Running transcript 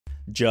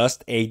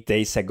Just 8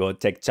 days ago,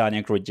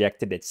 Tectonic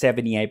rejected a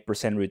 78%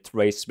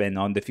 retracement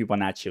on the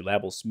Fibonacci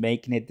levels,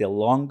 making it the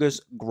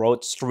longest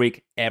growth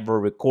streak ever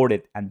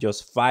recorded and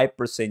just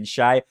 5%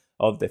 shy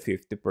of the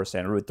 50%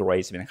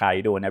 retracement. How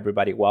you doing,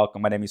 everybody?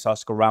 Welcome. My name is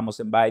Oscar Ramos,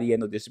 and by the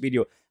end of this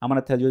video, I'm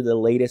going to tell you the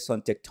latest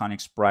on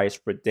Tectonic's price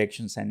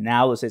predictions,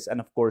 analysis,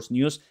 and of course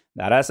news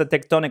that as a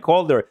Tectonic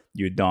holder,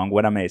 you don't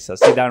want to miss. So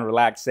sit down,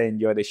 relax, and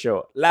enjoy the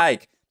show.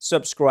 Like,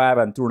 subscribe,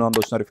 and turn on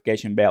those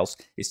notification bells.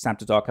 It's time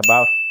to talk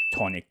about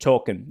Tonic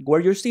token.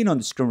 What you're seeing on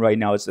the screen right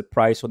now is the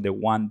price on the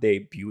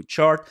one-day view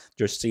chart.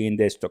 You're seeing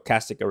the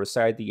stochastic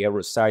RSI, the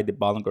RSI, the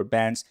Bollinger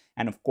Bands,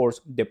 and of course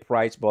the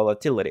price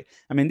volatility.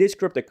 I mean, this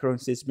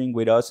cryptocurrency has been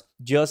with us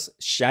just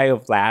shy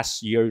of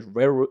last year,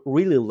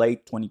 really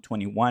late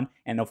 2021,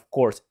 and of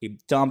course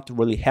it dumped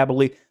really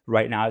heavily.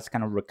 Right now it's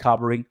kind of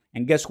recovering,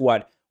 and guess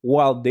what?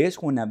 While this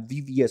one at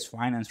VVS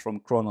Finance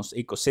from Kronos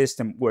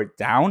ecosystem were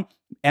down,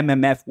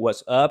 MMF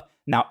was up.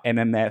 Now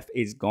MMF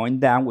is going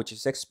down, which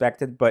is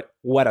expected, but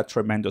what a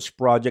tremendous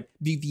project.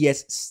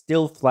 VVS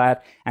still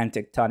flat, and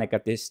Tectonic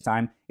at this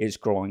time is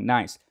growing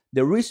nice.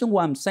 The reason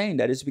why I'm saying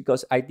that is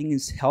because I think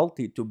it's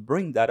healthy to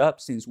bring that up,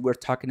 since we're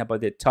talking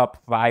about the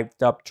top 5,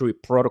 top 3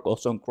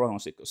 protocols on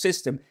Kronos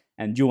ecosystem.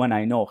 And you and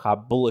I know how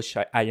bullish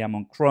I am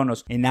on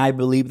Kronos. And I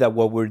believe that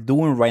what we're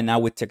doing right now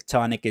with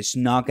Tectonic is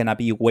not going to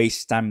be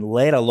waste time,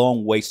 let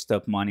alone waste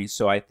of money.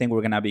 So I think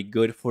we're going to be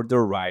good for the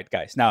ride,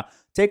 guys. Now,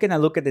 taking a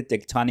look at the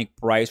Tectonic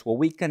price, what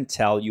we can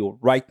tell you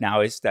right now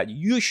is that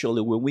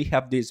usually when we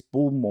have this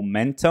bull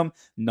momentum,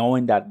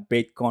 knowing that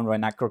Bitcoin right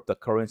now,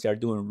 cryptocurrency are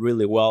doing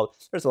really well,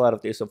 there's a lot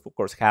of this, of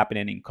course,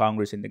 happening in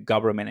Congress, in the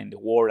government, in the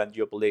war and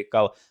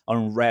geopolitical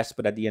unrest.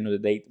 But at the end of the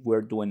day,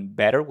 we're doing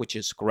better, which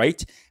is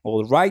great.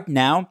 Well, right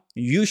now,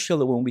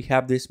 usually when we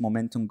have this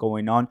momentum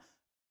going on,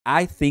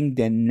 I think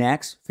the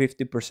next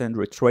 50%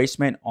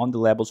 retracement on the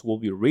levels will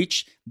be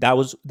reached. That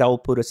will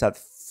put us at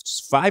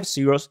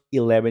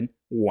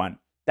 5-0-11-1.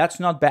 That's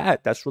not bad.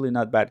 That's really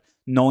not bad,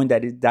 knowing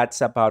that that's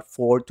about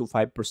 4 to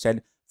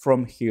 5%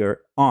 from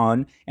here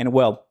on. And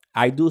well,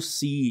 I do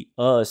see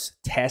us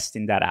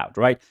testing that out,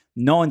 right?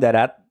 Knowing that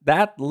at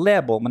that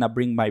level, I'm going to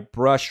bring my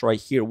brush right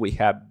here. We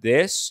have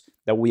this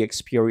that we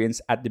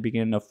experienced at the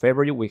beginning of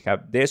February. We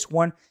have this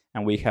one,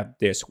 and we have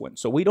this one.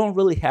 So we don't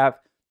really have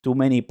too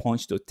many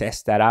points to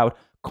test that out.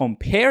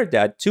 Compare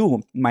that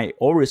to my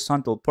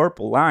horizontal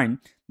purple line,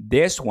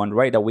 this one,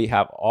 right, that we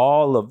have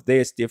all of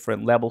these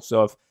different levels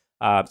of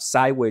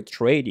sideways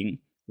trading.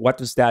 What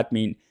does that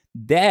mean?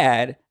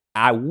 That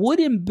I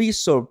wouldn't be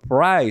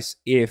surprised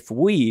if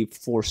we,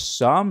 for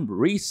some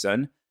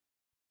reason,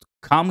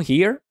 come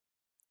here,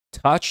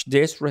 touch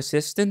this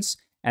resistance,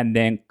 and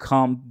then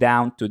come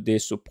down to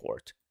this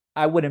support.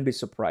 I wouldn't be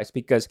surprised,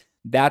 because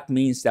that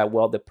means that,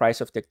 well, the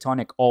price of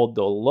Tectonic,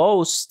 although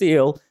low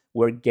still,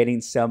 we're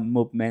getting some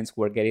movements,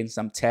 we're getting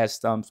some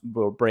tests,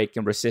 we're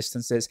breaking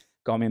resistances,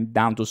 coming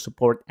down to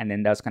support, and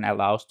then that's going to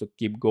allow us to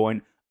keep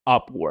going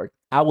upward.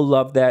 I would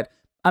love that.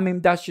 I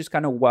mean, that's just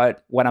kind of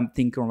what I'm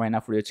thinking right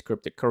now for this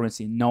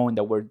cryptocurrency, knowing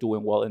that we're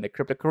doing well in the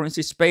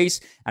cryptocurrency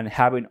space and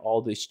having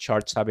all these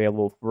charts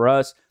available for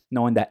us,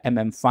 knowing that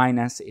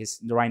Finance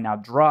is right now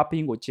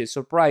dropping, which is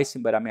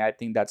surprising, but I mean, I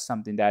think that's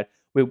something that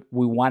we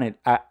wanted.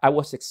 I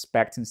was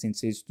expecting,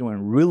 since it's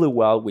doing really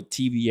well with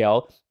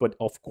TVL, but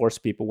of course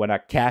people want to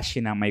cash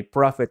in and make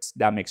profits.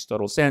 That makes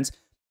total sense.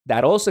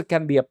 That also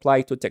can be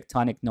applied to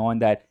Tectonic, knowing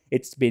that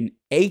it's been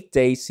 8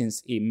 days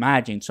since,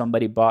 imagine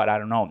somebody bought, I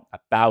don't know,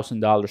 $1,000,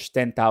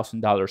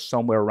 $10,000,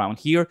 somewhere around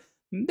here.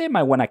 They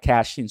might want to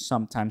cash in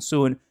sometime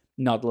soon,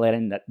 not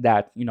letting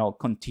that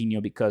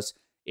continue, because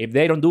if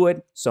they don't do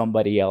it,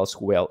 somebody else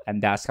will.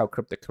 And that's how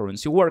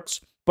cryptocurrency works.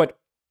 But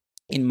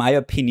in my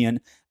opinion,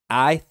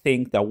 I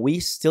think that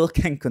we still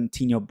can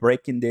continue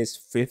breaking this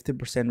 50%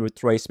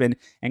 retracement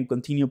and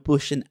continue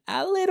pushing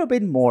a little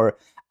bit more.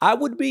 I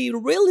would be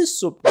really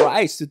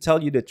surprised, to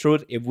tell you the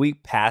truth, if we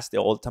pass the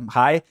all-time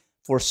high.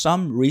 For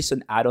some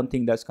reason, I don't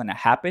think that's going to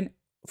happen.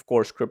 Of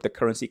course,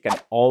 cryptocurrency can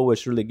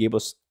always really give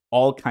us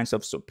all kinds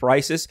of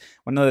surprises.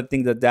 One other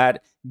thing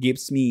that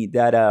gives me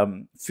that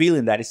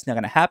feeling that it's not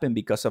going to happen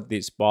because of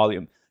this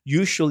volume.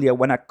 Usually I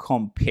want to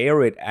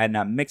compare it and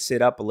mix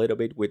it up a little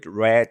bit with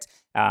red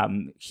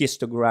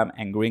histogram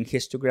and green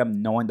histogram,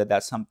 knowing that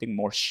that's something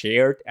more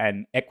shared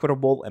and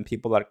equitable, and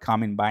people are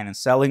coming, buying and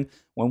selling.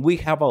 When we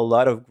have a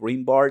lot of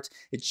green bars,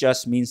 it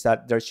just means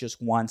that there's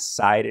just one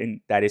side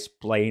that is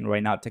playing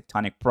right now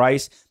Tectonic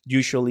price.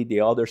 Usually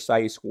the other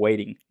side is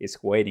waiting.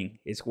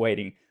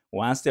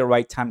 Once the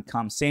right time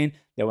comes in,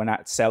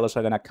 sellers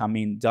are gonna come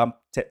in, dump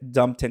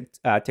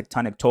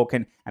Tectonic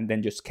token, and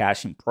then just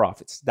cash in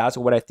profits. That's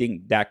what I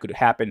think that could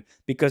happen,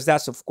 because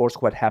that's of course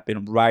what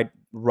happened right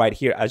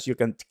here. As you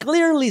can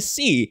clearly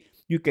see,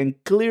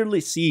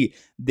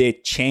 the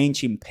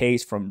change in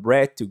pace from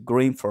red to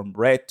green, from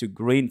red to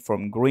green,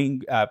 from red,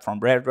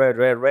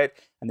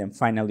 and then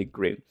finally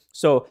green.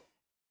 So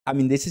I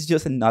mean, this is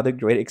just another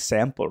great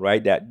example,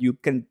 right? That you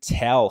can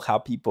tell how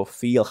people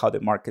feel, how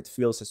the market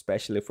feels,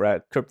 especially for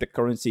a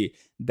cryptocurrency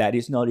that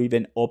is not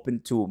even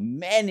open to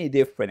many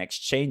different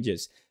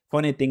exchanges.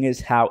 Funny thing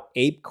is how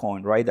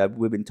ApeCoin, right, that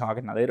we've been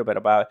talking a little bit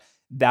about,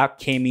 that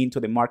came into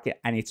the market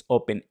and it's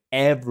open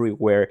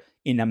everywhere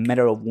in a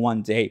matter of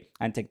one day.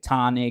 And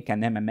Tectonic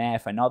and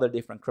MMF and other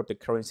different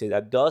cryptocurrency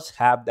that does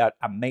have that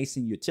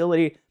amazing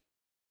utility,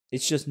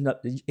 it's just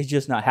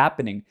not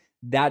happening.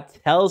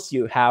 That tells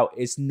you how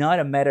it's not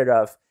a matter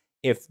of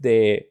if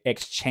the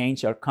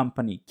exchange or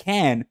company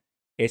can,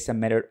 it's a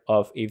matter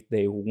of if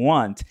they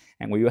want.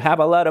 And when you have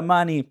a lot of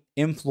money,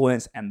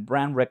 influence, and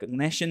brand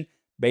recognition,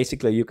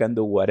 basically you can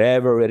do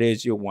whatever it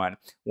is you want.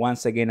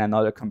 Once again,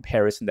 another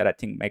comparison that I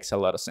think makes a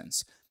lot of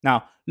sense.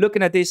 Now,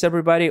 looking at this,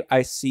 everybody,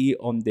 I see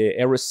on the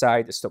error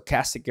side, the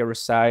stochastic error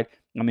side,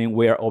 I mean,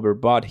 we're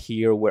overbought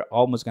here. We're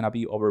almost going to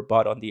be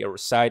overbought on the error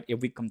side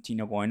if we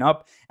continue going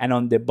up. And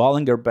on the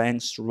Bollinger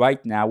Bands right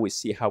now, we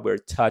see how we're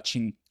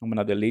touching. I'm going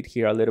to delete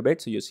here a little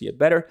bit so you see it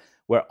better.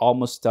 We're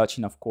almost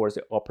touching, of course,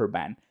 the upper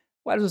band.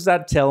 What does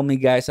that tell me,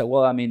 guys?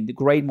 Well, I mean, the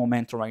great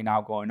momentum right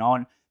now going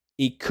on.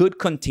 It could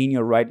continue,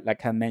 right,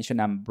 like I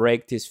mentioned, and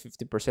break this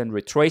 50%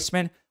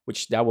 retracement,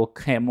 which that will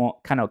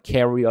kind of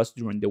carry us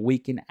during the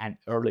weekend and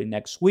early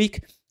next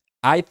week.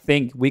 I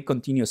think we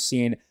continue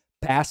seeing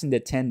passing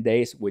the 10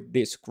 days with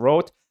this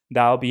growth.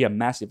 That'll be a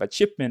massive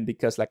achievement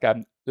because like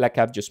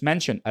I've just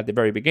mentioned at the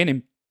very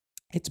beginning,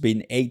 it's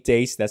been 8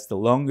 days. That's the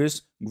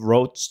longest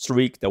growth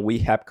streak that we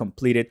have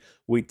completed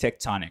with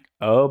Tectonic.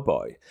 Oh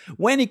boy.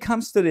 When it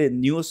comes to the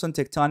news on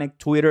Tectonic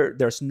Twitter,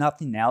 there's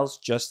nothing else,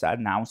 just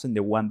announcing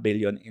the 1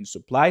 billion in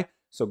supply.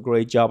 So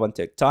great job on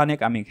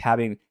Tectonic. I mean,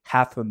 having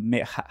half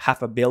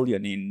a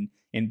billion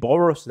in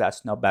borrows,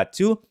 that's not bad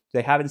too.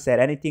 They haven't said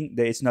anything.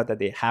 It's not that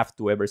they have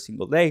to every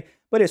single day,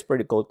 but it's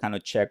pretty cool to kind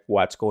of check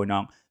what's going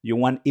on. You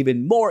want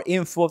even more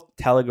info,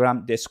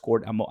 Telegram,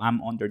 Discord. I'm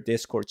on their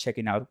Discord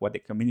checking out what the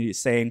community is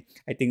saying.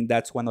 I think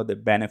that's one of the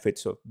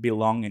benefits of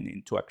belonging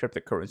into a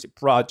cryptocurrency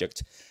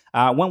project.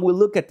 When we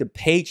look at the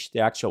page,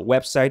 the actual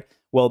website,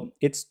 well,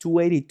 it's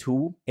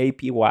 282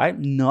 APY.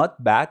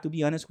 Not bad, to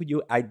be honest with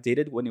you. I did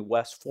it when it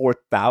was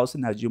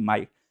 4,000, as you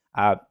might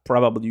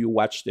probably you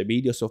watched the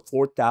video. So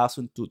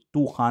 4,000 to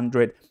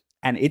 200.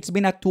 And it's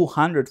been at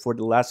 200 for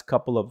the last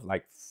couple of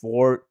like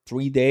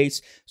 3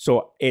 days.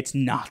 So it's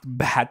not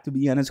bad, to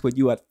be honest with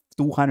you, at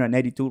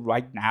 282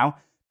 right now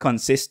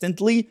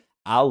consistently.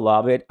 I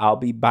love it. I'll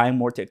be buying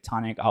more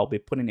Tectonic. I'll be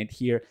putting it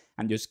here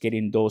and just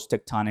getting those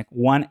Tectonic.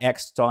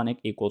 1x Tonic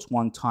equals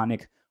 1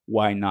 Tonic.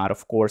 Why not?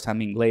 Of course, I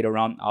mean, later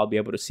on, I'll be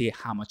able to see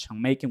how much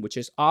I'm making, which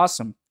is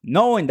awesome.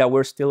 Knowing that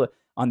we're still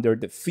under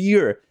the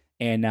fear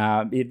and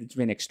it's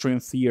been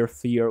extreme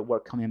fear. We're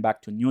coming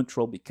back to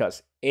neutral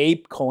because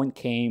ApeCoin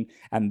came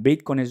and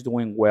Bitcoin is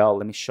doing well.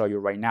 Let me show you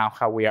right now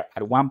how we are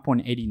at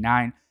 1.89.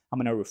 I'm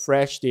going to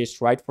refresh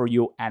this right for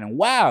you. And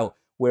wow,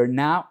 we're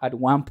now at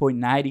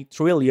 1.90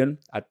 trillion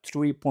at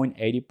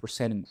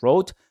 3.80% in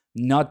growth.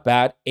 Not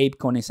bad.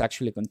 ApeCoin is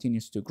actually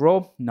continues to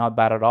grow. Not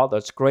bad at all.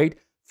 That's great.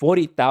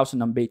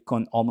 40,000 on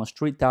Bitcoin, almost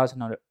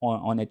 3,000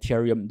 on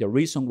Ethereum. The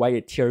reason why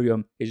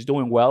Ethereum is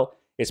doing well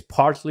is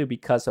partially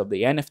because of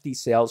the NFT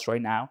sales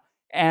right now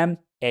and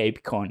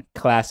ApeCoin.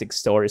 Classic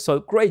story. So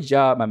great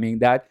job. I mean,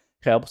 that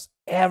helps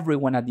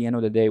everyone at the end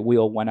of the day. We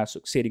all want to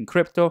succeed in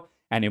crypto.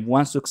 And if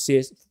one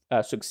succeeds,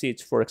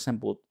 for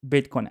example,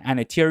 Bitcoin and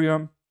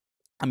Ethereum,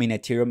 I mean,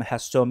 Ethereum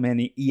has so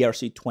many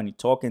ERC20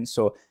 tokens,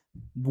 so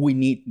we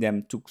need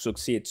them to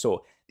succeed.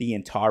 So the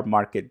entire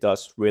market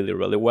does really,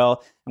 really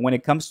well. And when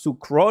it comes to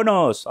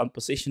Kronos on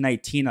position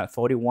 18 at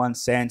 41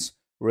 cents,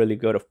 really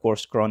good. Of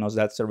course, Kronos,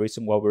 that's the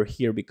reason why we're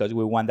here, because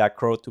we want that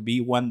growth to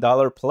be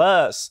 $1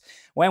 plus.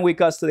 When we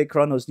come to the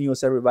Kronos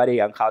news, everybody,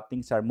 and how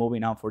things are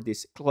moving on for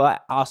this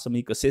awesome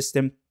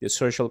ecosystem, the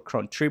social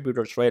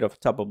contributors rate of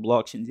top of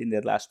blockchains in the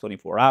last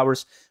 24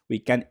 hours, we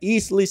can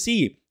easily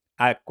see,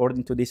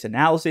 according to this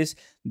analysis,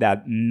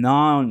 that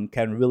none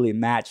can really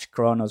match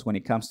Kronos when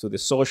it comes to the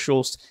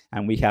socials.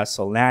 And we have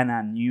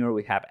Solana, Near,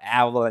 we have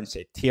Avalanche,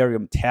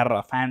 Ethereum,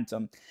 Terra,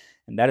 Phantom.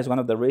 And that is one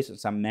of the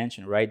reasons I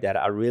mentioned, right, that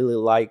I really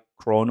like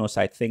Kronos.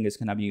 I think it's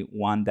going to be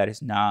one that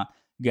is not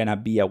going to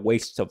be a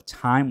waste of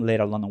time, let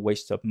alone a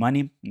waste of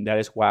money. And that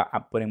is why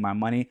I'm putting my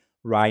money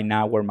right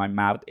now where my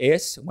mouth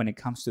is. When it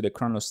comes to the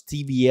Kronos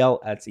TVL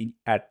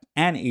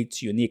and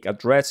its unique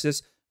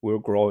addresses, we're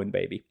growing,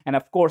 baby. And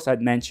of course, I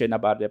mentioned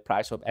about the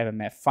price of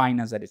MMF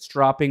Finance, that it's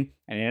dropping,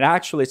 and it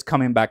actually is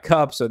coming back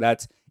up. So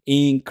that's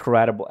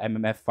incredible.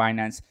 MMF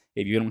Finance,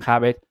 if you don't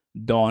have it,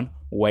 don't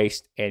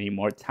waste any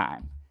more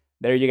time.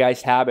 There you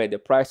guys have it. The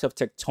price of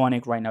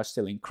Tectonic right now is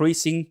still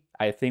increasing.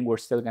 I think we're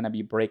still going to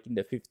be breaking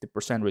the 50%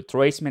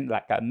 retracement.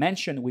 Like I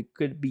mentioned, we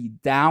could be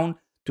down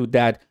to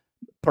that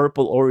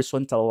purple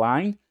horizontal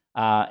line.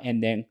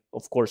 And then,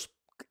 of course,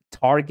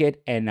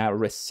 target and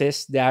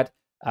resist that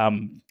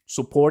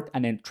support,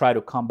 and then try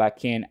to come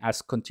back in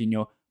as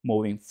continue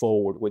moving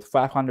forward. With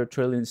 500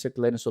 trillion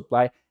circulating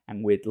supply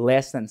and with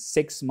less than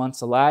 6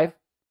 months alive,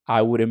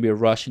 I wouldn't be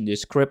rushing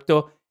this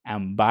crypto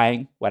and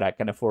buying what I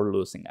can afford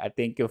losing. I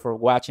thank you for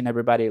watching,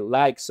 everybody.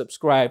 Like,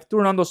 subscribe,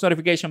 turn on those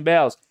notification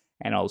bells,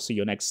 and I'll see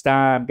you next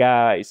time,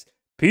 guys.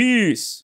 Peace.